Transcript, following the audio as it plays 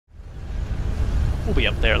We'll be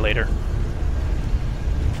up there later.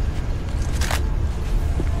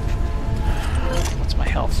 What's my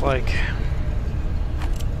health like?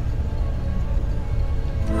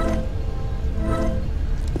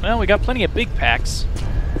 Well, we got plenty of big packs.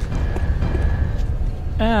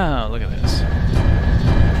 Oh, look at this.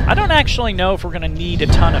 I don't actually know if we're going to need a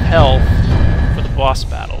ton of health for the boss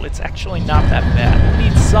battle. It's actually not that bad. We'll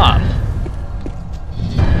need some.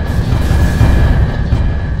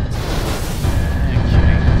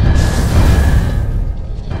 Okay.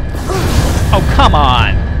 Oh, come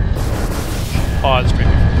on! Pause right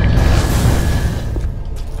before picking it up.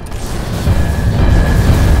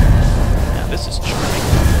 Now, this is charming.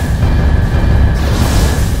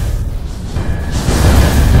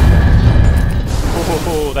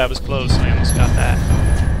 Oh, that was close. I almost got that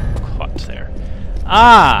caught there.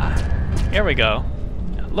 Ah! Here we go.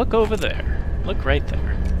 Now look over there. Look right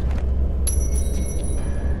there.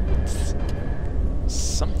 It's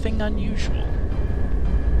something unusual.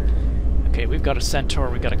 Okay, we've got a centaur.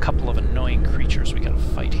 We've got a couple of annoying creatures we gotta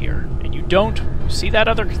fight here. And you don't see that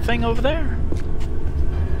other thing over there?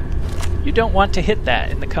 You don't want to hit that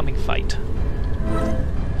in the coming fight.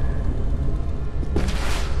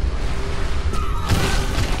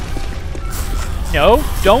 No,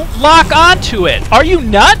 don't lock onto it! Are you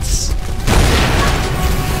nuts?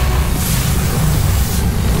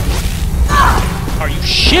 Are you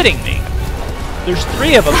shitting me? There's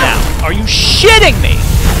 3 of them now. Are you shitting me?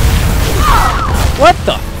 What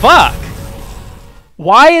the fuck?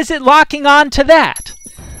 Why is it locking on to that?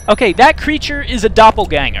 Okay, that creature is a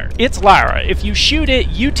doppelganger. It's Lara. If you shoot it,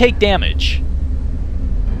 you take damage.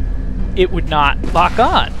 It would not lock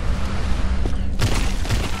on.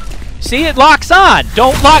 See, it locks on!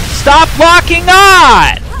 Don't lock— stop locking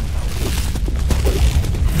on!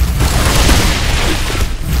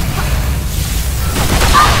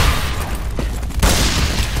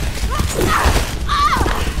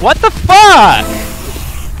 What the fuck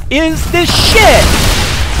is this shit?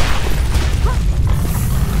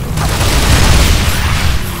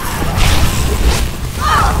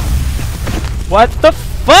 What the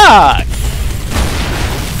fuck?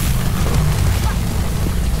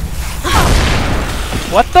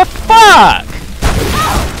 What the fuck?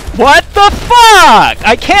 What the fuck?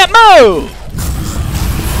 I can't move!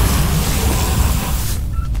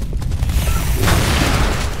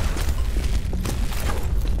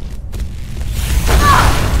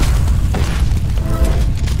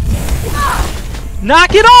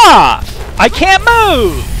 Knock it off! I can't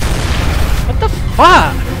move! What the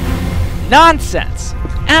fuck? Nonsense.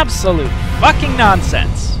 Absolute fucking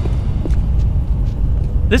nonsense.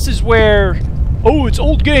 This is where— oh, it's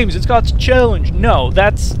old games, it's got challenge. No,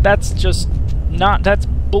 that's just not— that's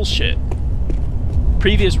bullshit.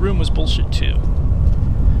 Previous room was bullshit too.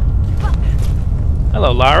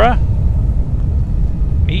 Hello, Lara.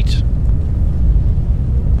 Meet.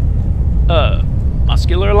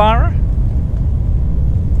 Muscular Lara?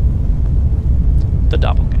 The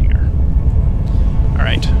Doppelganger.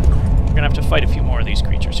 Alright, we're gonna have to fight a few more of these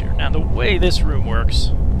creatures here. Now, the way this room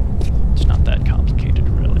works, it's not that complicated,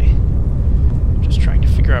 really. Just trying to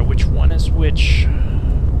figure out which one is which.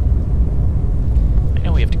 I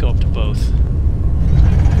know we have to go up to both.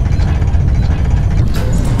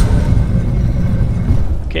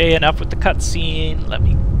 Okay, enough with the cutscene. Let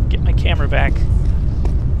me get my camera back.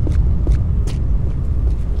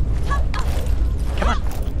 Come on.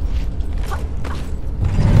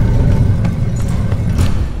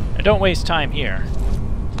 Now, don't waste time here.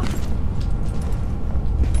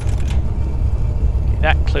 Okay,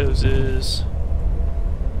 that closes.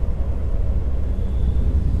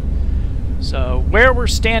 So, where we're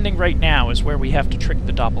standing right now is where we have to trick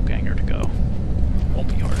the Doppelganger to go. Won't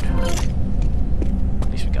be hard.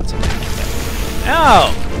 At least we got something to get.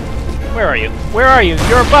 Oh! Where are you? Where are you?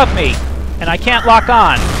 You're above me! And I can't lock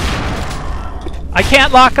on! I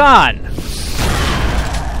can't lock on!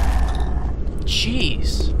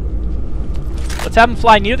 Jeez. Let's have him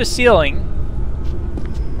fly near the ceiling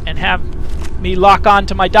and have me lock on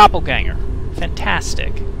to my Doppelganger.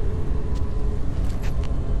 Fantastic.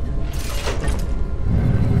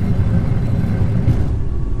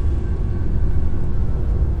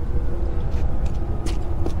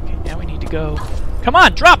 Go. Come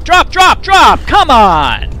on, drop, drop, drop, drop! Come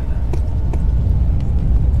on!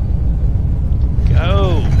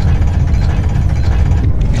 Go.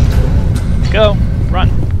 Go. Run.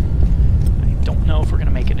 I don't know if we're gonna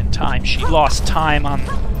make it in time. She lost time on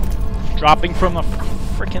dropping from a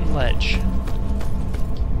frickin' ledge.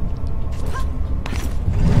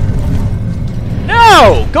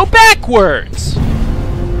 No! Go backwards!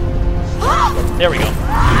 There we go.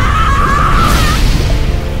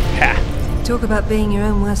 Talk about being your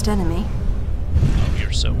own worst enemy. Oh,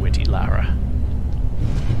 you're so witty, Lara.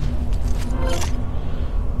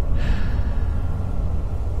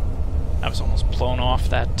 I was almost blown off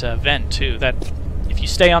that vent, too. That, if you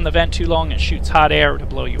stay on the vent too long, it shoots hot air to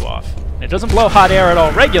blow you off. And it doesn't blow hot air at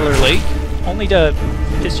all regularly, only to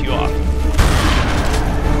piss you off.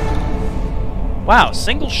 Wow,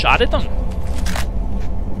 single shot at them?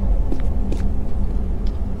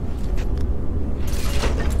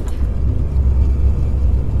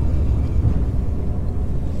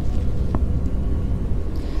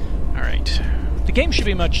 Alright. The game should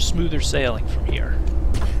be much smoother sailing from here.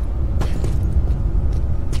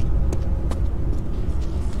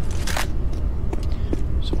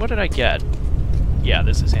 So what did I get? Yeah,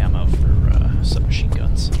 this is ammo for submachine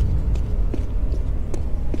guns.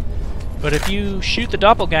 But if you shoot the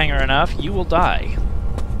Doppelganger enough, you will die.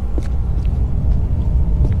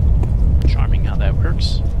 Charming how that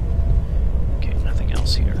works. Okay, nothing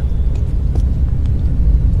else here.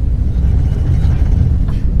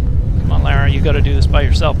 Come on, Lara, you gotta do this by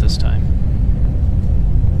yourself this time.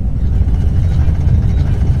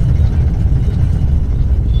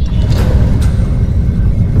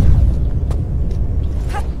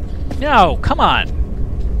 No, come on!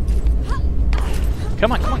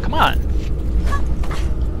 Come on, come on, come on!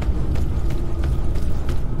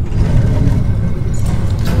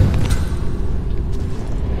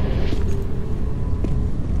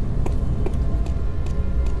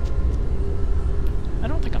 I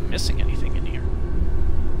don't think I'm missing anything in here.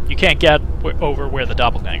 You can't get over where the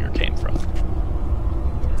Doppelganger came from.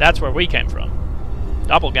 That's where we came from.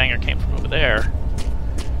 Doppelganger came from over there.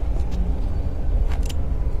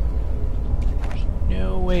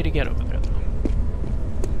 No way to get over there, though.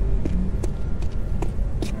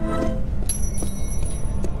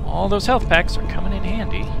 All those health packs are coming in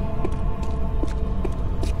handy.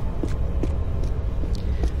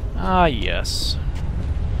 Ah, yes.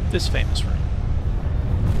 This famous room.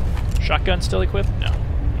 Shotgun still equipped? No.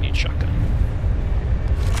 We need shotgun.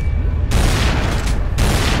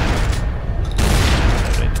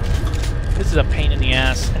 This is a pain in the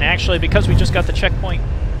ass. And actually, because we just got the checkpoint,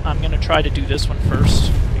 I'm going to try to do this one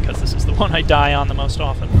first, because this is the one I die on the most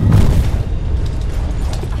often.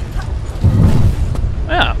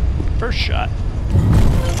 Yeah, first shot.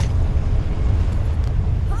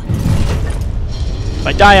 If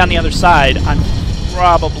I die on the other side, I'm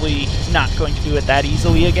probably not going to do it that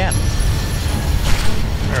easily again.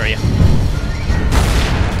 Where are you?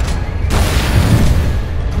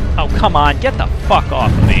 Oh, come on, get the fuck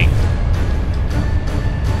off of me.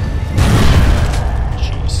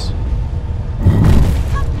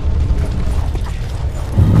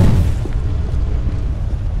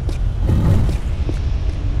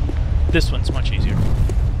 This one's much easier.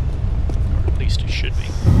 Or at least it should be.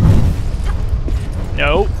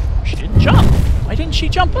 No, she didn't jump. Why didn't she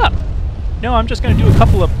jump up? No, I'm just going to do a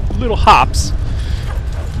couple of little hops.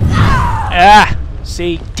 Ah!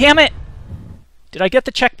 See? Damn it! Did I get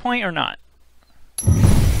the checkpoint or not?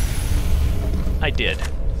 I did.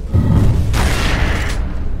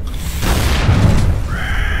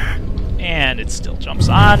 And it still jumps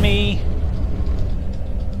on me.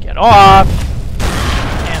 Get off!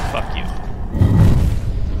 Fuck you.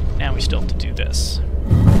 Now we still have to do this.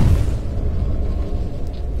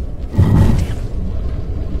 Damn.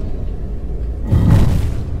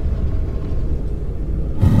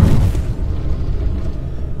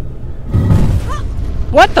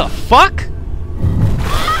 What the fuck?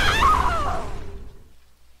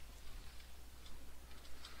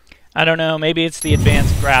 I don't know, maybe it's the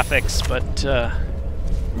advanced graphics, but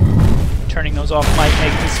turning those off might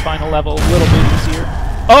make this final level a little bit easier.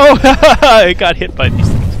 Oh, it got hit by these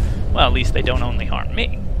things. Well, at least they don't only harm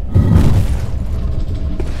me.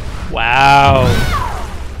 Wow.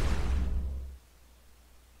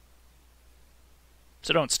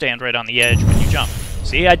 So don't stand right on the edge when you jump.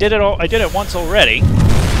 See, I did it all. I did it once already.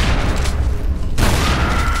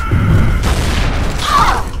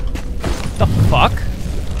 The fuck?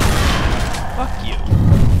 Fuck you.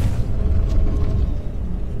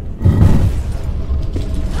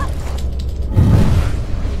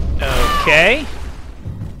 Okay.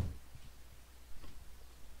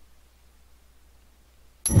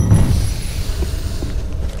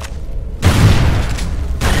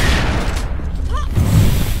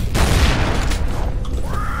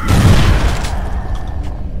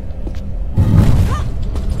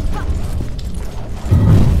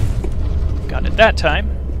 Got it that time.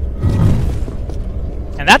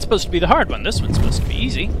 And that's supposed to be the hard one. This one's supposed to be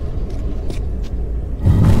easy.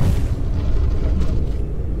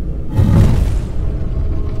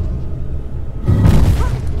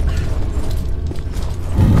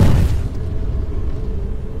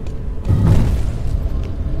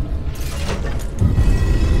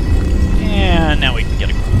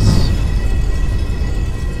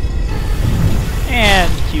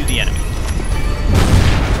 And cue the enemy.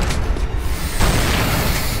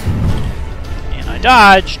 And I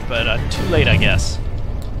dodged, but too late, I guess.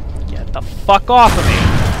 Get the fuck off of me!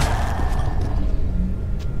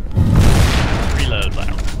 Reload,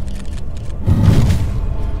 Lara.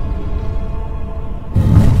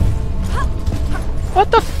 What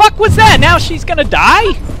the fuck was that? Now she's gonna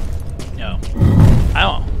die? No.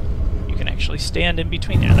 Oh. You can actually stand in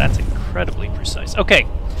between there. That's incredibly precise. Okay.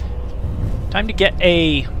 Time to get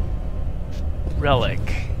a relic.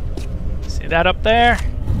 See that up there?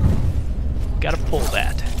 Gotta pull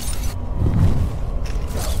that.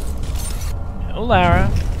 No,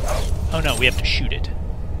 Lara. Oh no, we have to shoot it.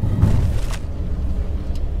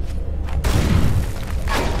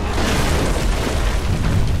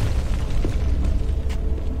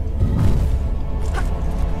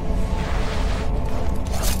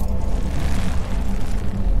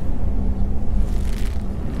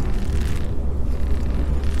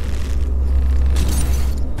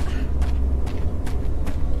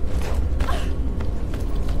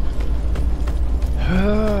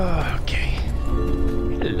 Okay.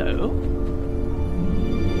 Hello.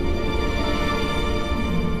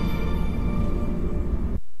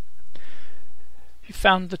 You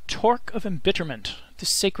found the Torque of Embitterment. This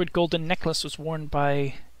sacred golden necklace was worn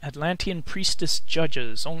by Atlantean priestess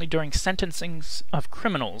judges only during sentencings of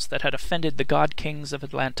criminals that had offended the god kings of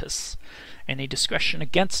Atlantis. Any discretion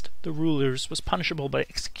against the rulers was punishable by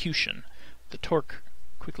execution. The Torque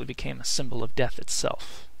quickly became a symbol of death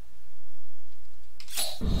itself.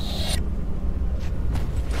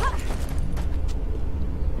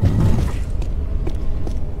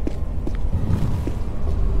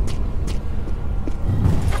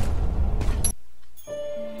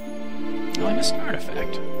 Oh, I missed an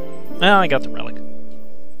artifact. Well, I got the relic.